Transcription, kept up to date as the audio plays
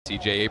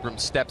C.J.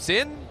 Abrams steps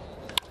in.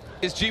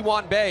 Is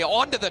Ji-Wan Bae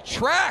onto the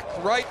track,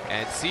 right?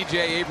 And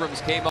C.J.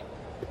 Abrams came up.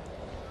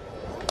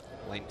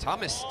 Lane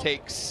Thomas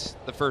takes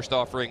the first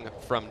offering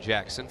from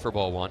Jackson for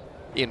ball one.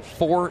 In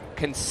 4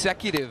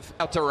 consecutive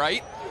out to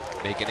right.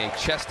 Making a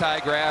chest high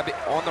grab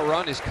on the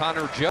run is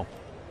Connor Joe.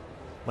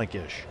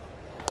 Linkish.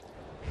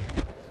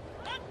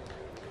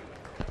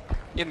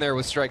 In there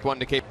with strike one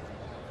to Cape.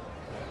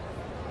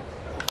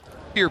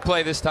 Here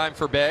play this time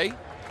for Bae.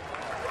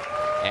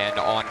 And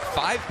on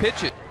 5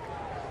 pitches.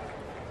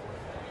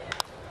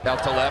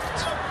 Out to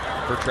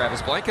left for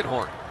Travis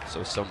Blankenhorn.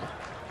 So some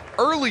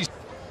early.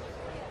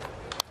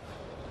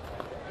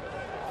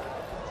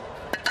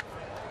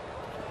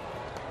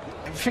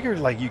 I figured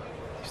like he's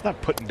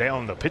not putting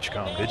down the pitch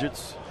count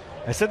digits.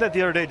 I said that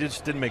the other day, it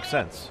just didn't make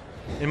sense.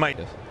 It might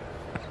have.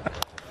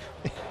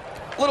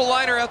 Little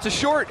liner out to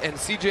short, and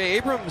C.J.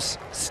 Abrams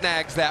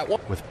snags that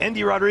one. With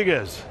Endy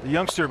Rodriguez, the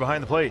youngster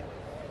behind the plate.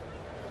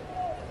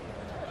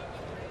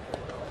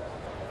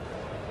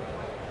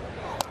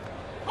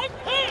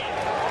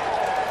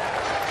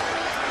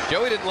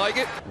 Joey didn't like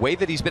it. Way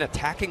that he's been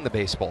attacking the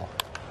baseball.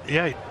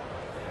 Yeah,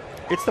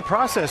 it's the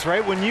process,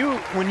 right? When you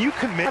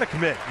commit, to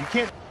commit. You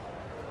can't.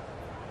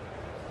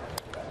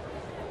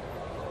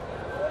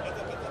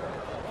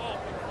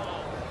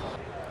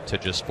 To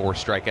just 4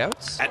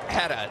 strikeouts. It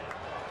had a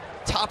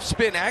top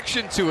spin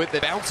action to it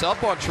that bounced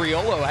up on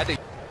Triolo. Had to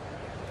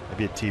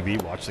Maybe at TV,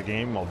 watch the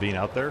game while being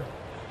out there.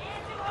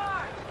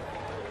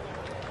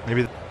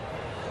 Maybe.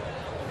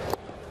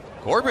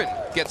 Corbin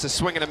gets a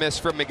swing and a miss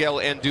from Miguel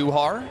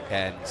Andujar,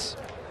 and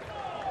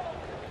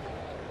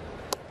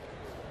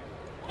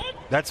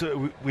That's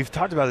what we've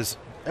talked about this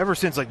ever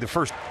since like the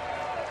first.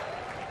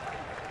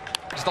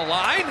 There's the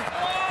line,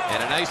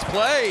 and a nice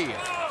play.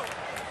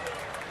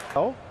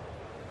 Oh,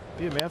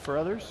 be a man for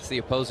others. It's the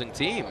opposing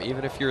team,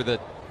 even if you're the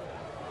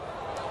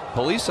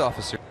police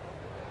officer.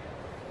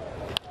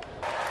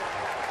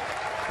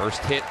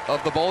 First hit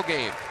of the ball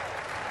game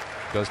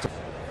goes to.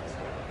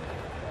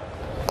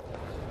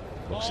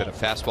 Looks at a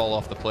fastball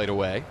off the plate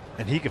away.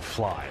 And he could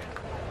fly.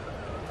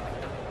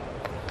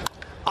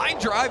 Line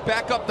drive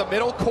back up the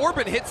middle.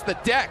 Corbin hits the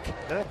deck.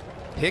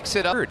 Picks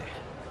it up.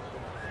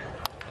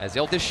 As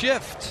he'll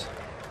shift.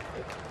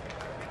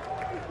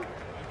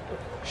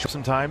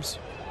 Sometimes.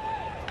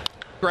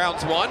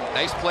 Grounds one.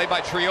 Nice play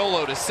by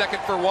Triolo to second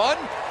for one.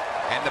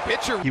 And the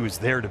pitcher. He was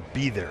there to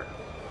be there,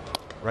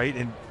 right?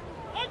 And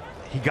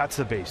he got to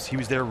the base. He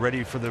was there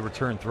ready for the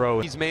return throw.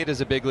 He's made as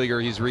a big leaguer.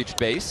 He's reached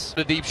base.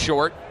 A deep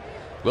short.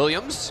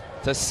 Williams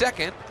to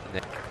second.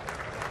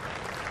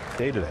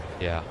 Day today.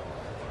 Yeah.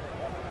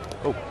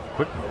 Oh,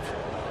 quick move.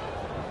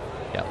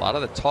 Yeah, a lot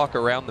of the talk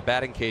around the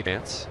batting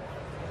cadence.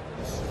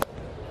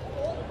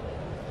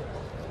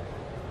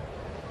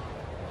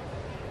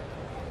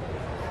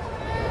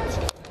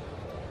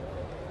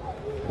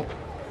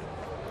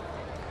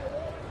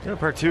 Yeah,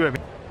 part 2, I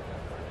mean.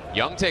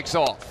 Young takes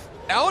off.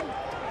 Down.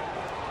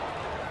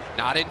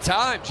 Not in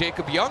time.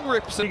 Jacob Young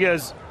rips it.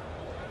 Rodriguez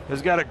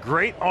has got a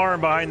great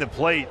arm behind the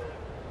plate.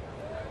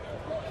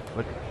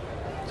 But,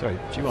 sorry,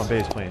 Ji-Wan Bae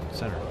is playing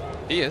center.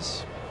 He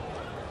is.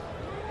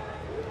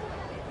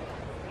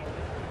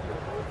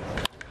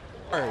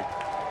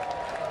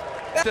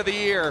 To the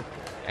ear,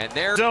 and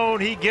there. Zone,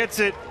 he gets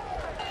it.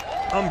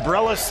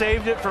 Umbrella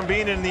saved it from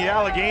being in the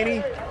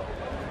Allegheny.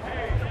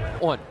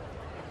 One.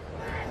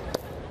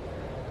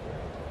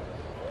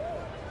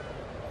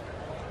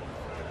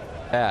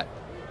 At.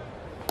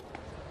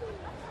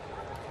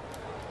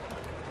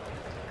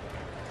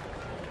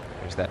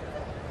 There's that.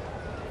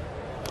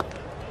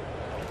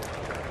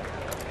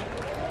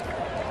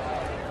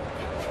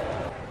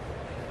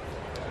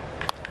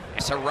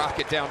 It's a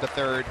rocket down to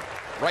third,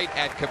 right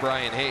at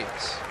Ke'Bryan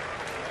Hayes.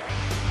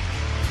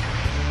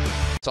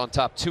 It's on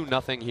top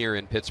 2-0 here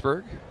in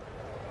Pittsburgh.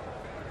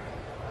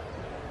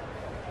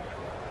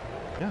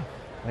 Yeah.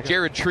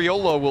 Jared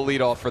Triolo will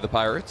lead off for the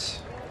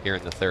Pirates here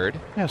in the third.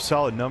 Yeah,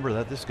 solid number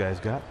that this guy's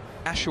got.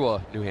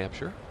 Nashua, New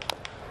Hampshire.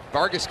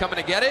 Vargas coming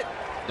to get it.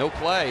 No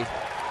play.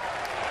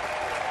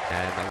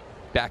 And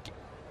back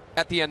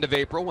at the end of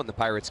April when the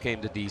Pirates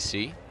came to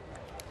D.C.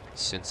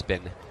 Since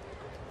been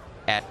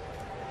at.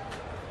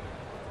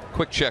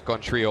 Quick check on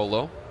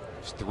Triolo.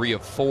 He's 3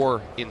 of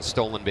 4 in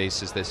stolen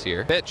bases this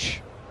year.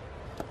 Pitch.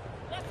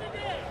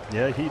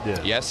 Yeah, he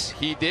did. Yes,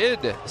 he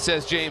did,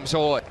 says James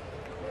Hoy.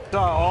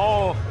 Saw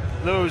all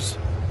those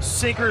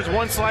sinkers,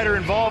 one slider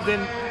involved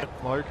in.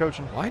 While you're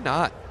coaching. Why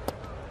not?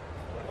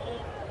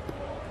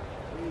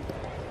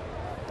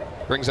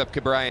 Brings up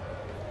Ke'Bryan.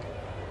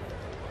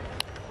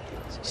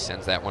 He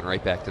sends that one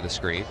right back to the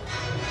screen.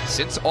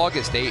 Since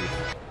August 8th.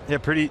 Yeah,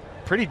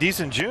 pretty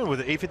decent June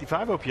with an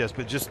 855 OPS,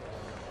 but just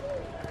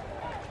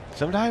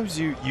sometimes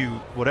you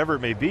whatever it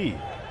may be.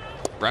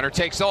 Runner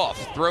takes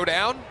off. Throw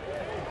down.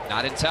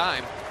 Not in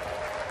time.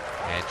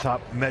 And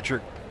Top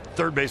metric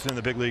third baseman in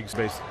the big leagues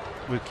based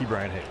with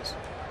Ke'Bryan Hayes.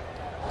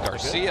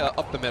 Garcia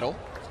up the middle.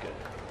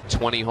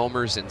 20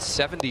 homers and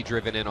 70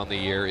 driven in on the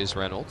year is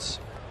Reynolds.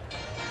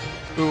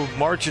 Who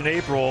March and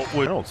April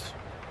with Reynolds.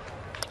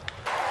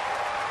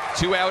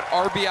 2-out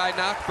RBI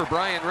knock for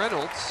Brian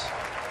Reynolds.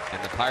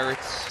 And the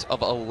Pirates of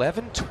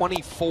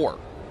 11-24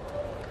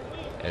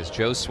 as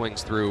Joe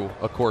swings through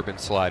a Corbin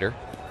slider.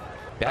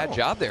 Bad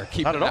job there,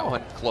 keeping that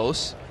one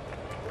close.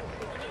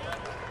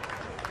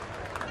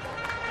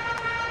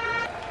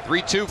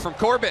 3-2 from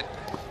Corbin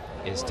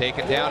is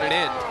taken down and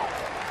in.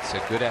 It's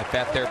a good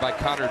at-bat there by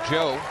Connor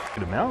Joe.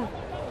 Good amount.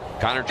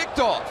 Connor kicked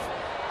off.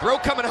 Throw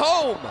coming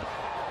home.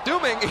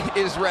 Dooming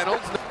is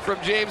Reynolds from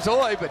James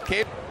Hoy, but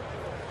came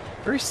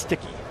very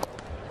sticky.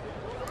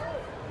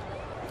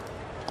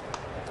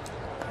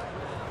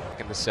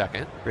 In the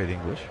second. Great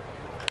English.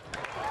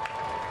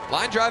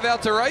 Line drive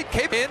out to right,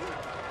 came in.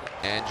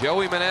 And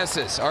Joey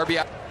Meneses,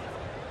 RBI.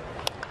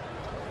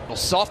 Little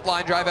soft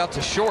line drive out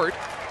to short.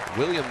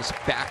 Williams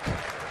back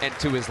and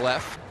to his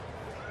left.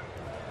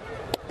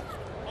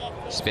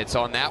 Spits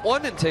on that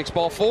one and takes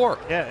ball 4.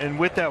 Yeah, and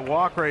with that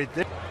walk right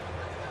there.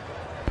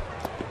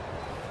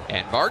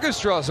 And Vargas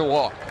draws a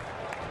walk.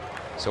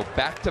 So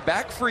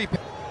back-to-back free.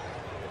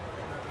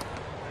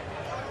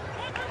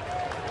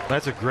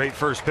 That's a great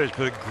first pitch,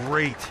 but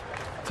great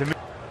to me.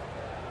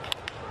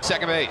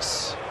 Second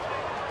base.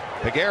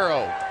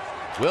 Peguero.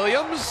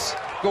 Williams.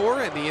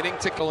 Score and the inning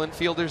tickle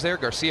infielders there.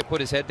 Garcia put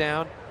his head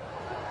down.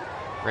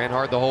 Ran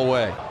hard the whole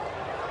way.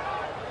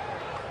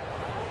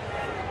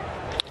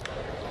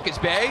 It's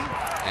Bay,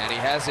 and he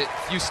has it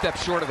a few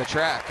steps short of the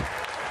track.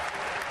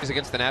 He's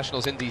against the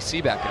Nationals in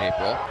DC back in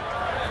April.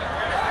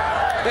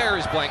 There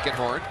is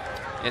Blankenhorn.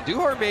 And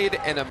Duhar made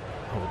an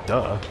oh,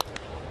 duh.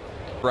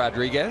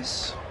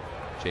 Rodriguez.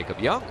 Jacob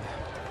Young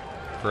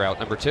for out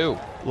number 2.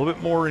 A little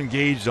bit more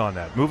engaged on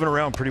that. Moving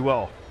around pretty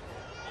well.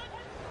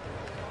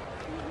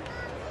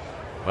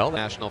 Well,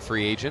 national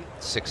free agent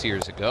 6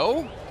 years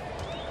ago.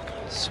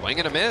 Swing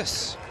and a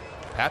miss.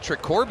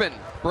 Patrick Corbin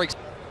breaks.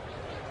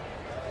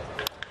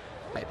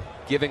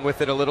 Giving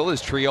with it a little is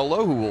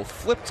Triolo, who will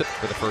flip to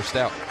for the first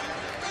out.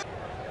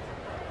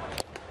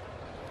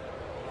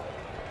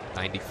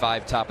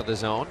 95 top of the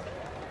zone.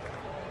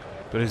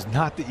 But it's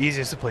not the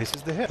easiest of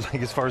places to hit,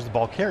 like as far as the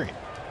ball carrying.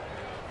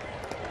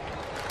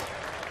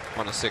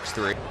 On a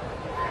 6-3.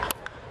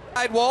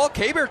 Side wall,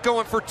 Kabert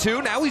going for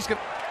 2. Now he's going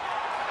to.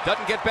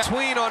 Doesn't get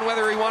between on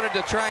whether he wanted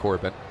to try.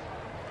 Corbin.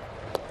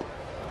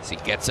 As he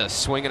gets a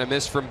swing and a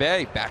miss from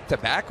Bay.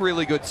 Back-to-back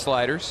really good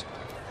sliders.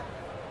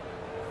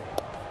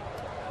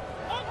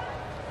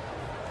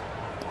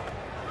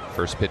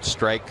 First pitch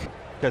strike.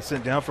 Got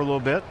sent down for a little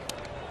bit.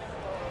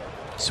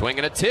 Swing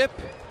and a tip.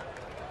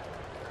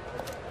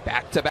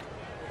 Back-to-back.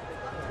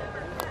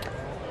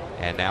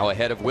 And now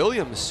ahead of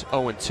Williams,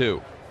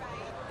 0-2.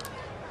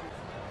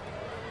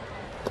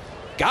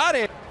 Got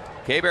it.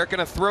 Kabert going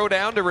to throw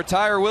down to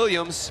retire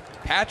Williams.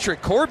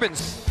 Patrick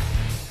Corbin's.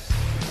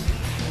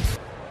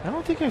 I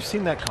don't think I've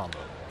seen that combo.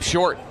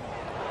 Short.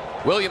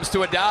 Williams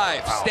to a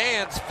dive. Wow.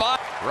 Stands 5.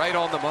 Right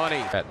on the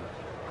money.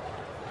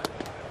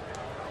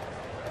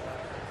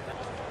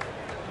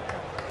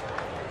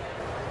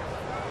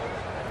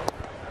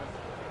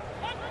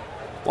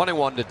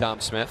 1-1 to Dom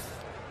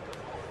Smith.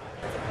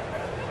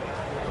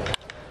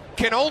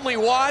 Can only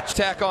watch.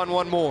 Tack on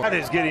one more. That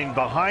is getting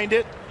behind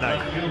it.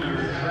 Nice.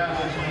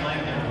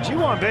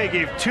 Ji-Hwan Bae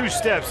gave 2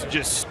 steps.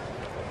 Just.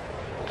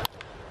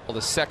 Well,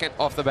 the second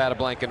off the bat of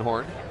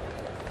Blankenhorn.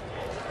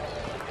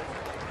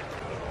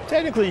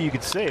 Technically, you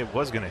could say it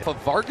was going to hit. For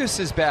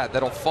Vargas's bat,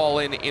 that'll fall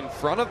in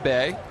front of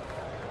Bae.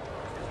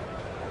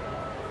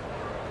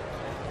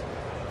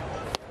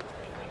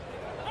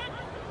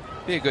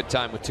 Be a good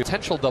time with 2.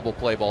 Potential double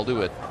play ball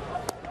to it.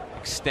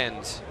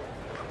 Extend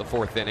the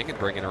 4th inning and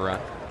bring in a run.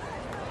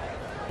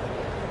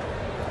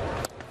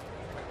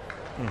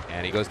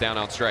 And he goes down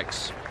on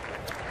strikes.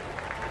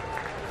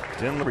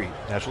 Dylan Reed,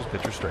 Nationals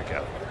pitcher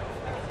strikeout.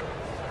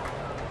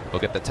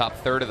 Look at the top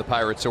third of the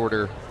Pirates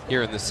order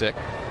here in the 6th.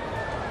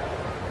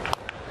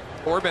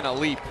 Corbin a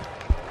leap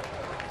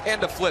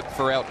and a flip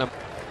for out number.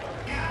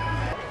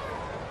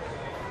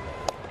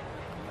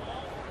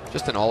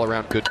 Just an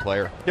all-around good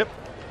player. Yep,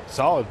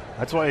 solid.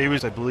 That's why he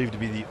was, I believe, to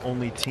be the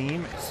only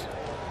team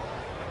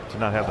to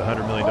not have the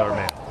 $100 million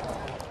man.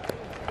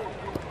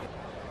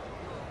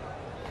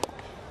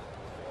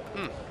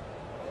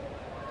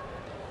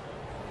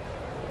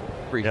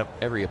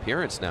 Every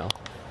appearance now.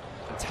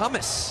 And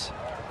Thomas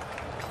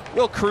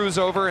will cruise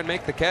over and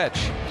make the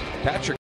catch. Patrick